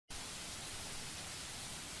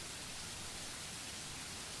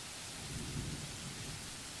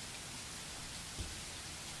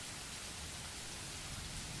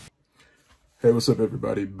Hey, what's up,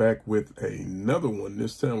 everybody? Back with another one.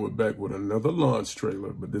 This time we're back with another launch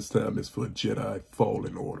trailer, but this time it's for Jedi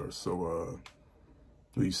Fallen Order. So,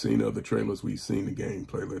 we've seen other trailers, we've seen the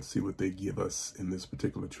gameplay. Let's see what they give us in this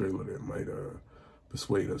particular trailer that might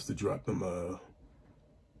persuade us to drop them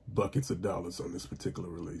buckets of dollars on this particular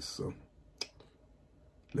release. So,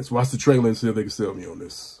 let's watch the trailer and see if they can sell me on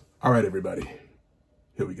this. All right, everybody,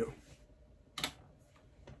 here we go.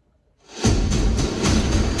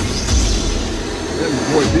 That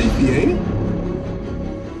boy beefy, ain't he?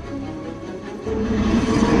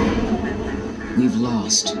 We've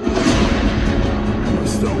lost.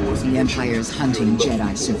 The Empire's hunting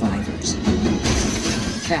Jedi survivors.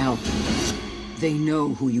 Cal, they know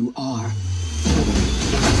who you are.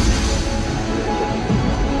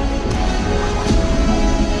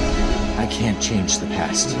 I can't change the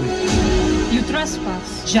past. You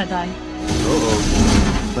trespass, Jedi.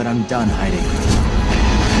 Uh-oh. But I'm done hiding.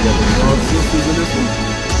 You got the Lord sisters in this one?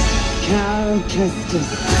 Cal Kestis.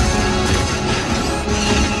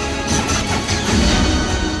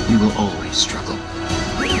 You will always struggle.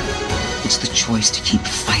 It's the choice to keep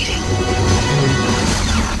fighting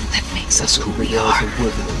that makes us who we are.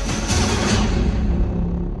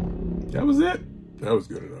 That was it. That was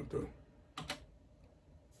good enough, though.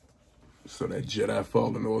 So that Jedi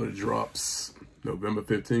Fallen Order drops November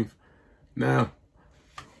 15th. Now,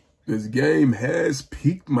 this game has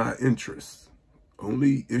piqued my interest.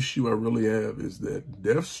 Only issue I really have is that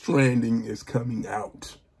Death Stranding is coming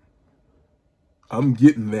out. I'm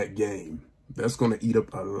getting that game. That's going to eat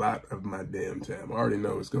up a lot of my damn time. I already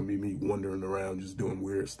know it's going to be me wandering around just doing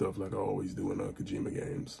weird stuff like I always do in Kojima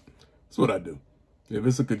games. That's what I do. If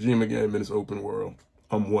it's a Kojima game and it's open world,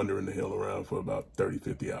 I'm wandering the hell around for about 30,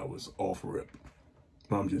 50 hours off rip.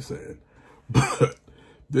 I'm just saying. But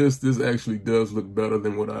this actually does look better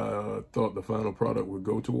than what I thought the final product would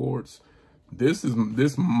go towards. This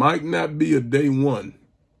might not be a day one.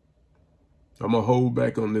 I'm gonna hold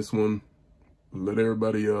back on this one. Let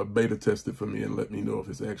everybody beta test it for me and let me know if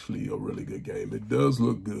it's actually a really good game. It does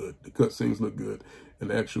look good. The cutscenes look good, and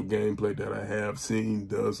the actual gameplay that I have seen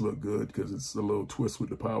does look good because it's a little twist with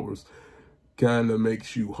the powers. Kind of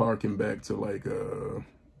makes you harken back to like the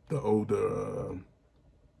older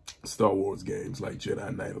Star Wars games like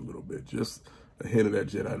Jedi Knight a little bit. Just a hint of that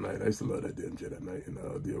Jedi Knight. I used to love that damn Jedi Knight in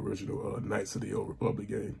the original Knights of the Old Republic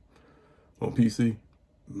game on PC.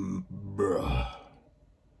 Bruh.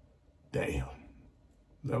 Damn.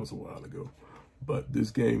 That was a while ago. But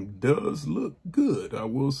this game does look good. I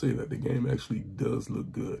will say that the game actually does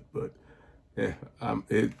look good. But yeah,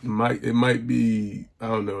 it might be, I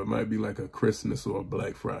don't know, it might be like a Christmas or a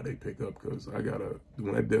Black Friday pickup because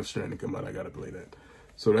when that Death Stranding come out, I gotta play that.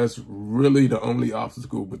 So that's really the only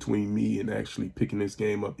obstacle between me and actually picking this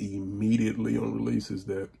game up immediately on release is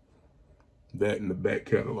that in the back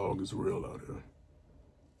catalog is real out here.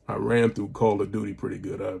 I ran through Call of Duty pretty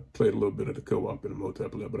good. I played a little bit of the co-op and the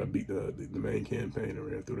multiplayer, but I beat the main campaign and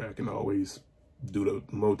ran through that. I can always do the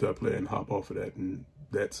multiplayer and hop off of that, and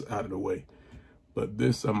that's out of the way. But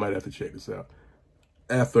this, I might have to check this out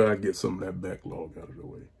after I get some of that backlog out of the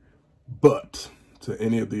way. But to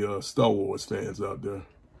any of the Star Wars fans out there,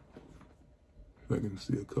 if I can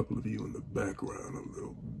see a couple of you in the background a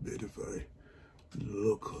little bit, if I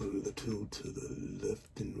look a little to the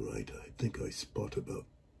left and right, I think I spot about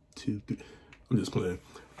 2, 3. I'm just playing.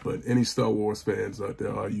 But any Star Wars fans out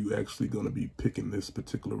there, are you actually going to be picking this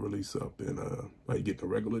particular release up? And are you getting a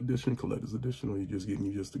regular edition, collector's edition, or are you just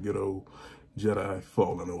getting just a good old Jedi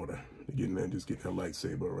Fallen Order? You're getting there, just get that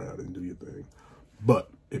lightsaber around and do your thing.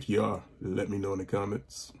 But if you are, let me know in the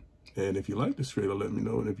comments. And if you like this trailer, let me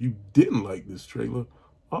know. And if you didn't like this trailer,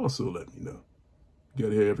 also let me know. You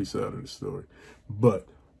gotta hear every side of the story. But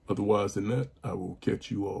otherwise than that, I will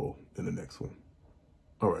catch you all in the next one.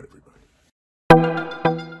 All right, everybody.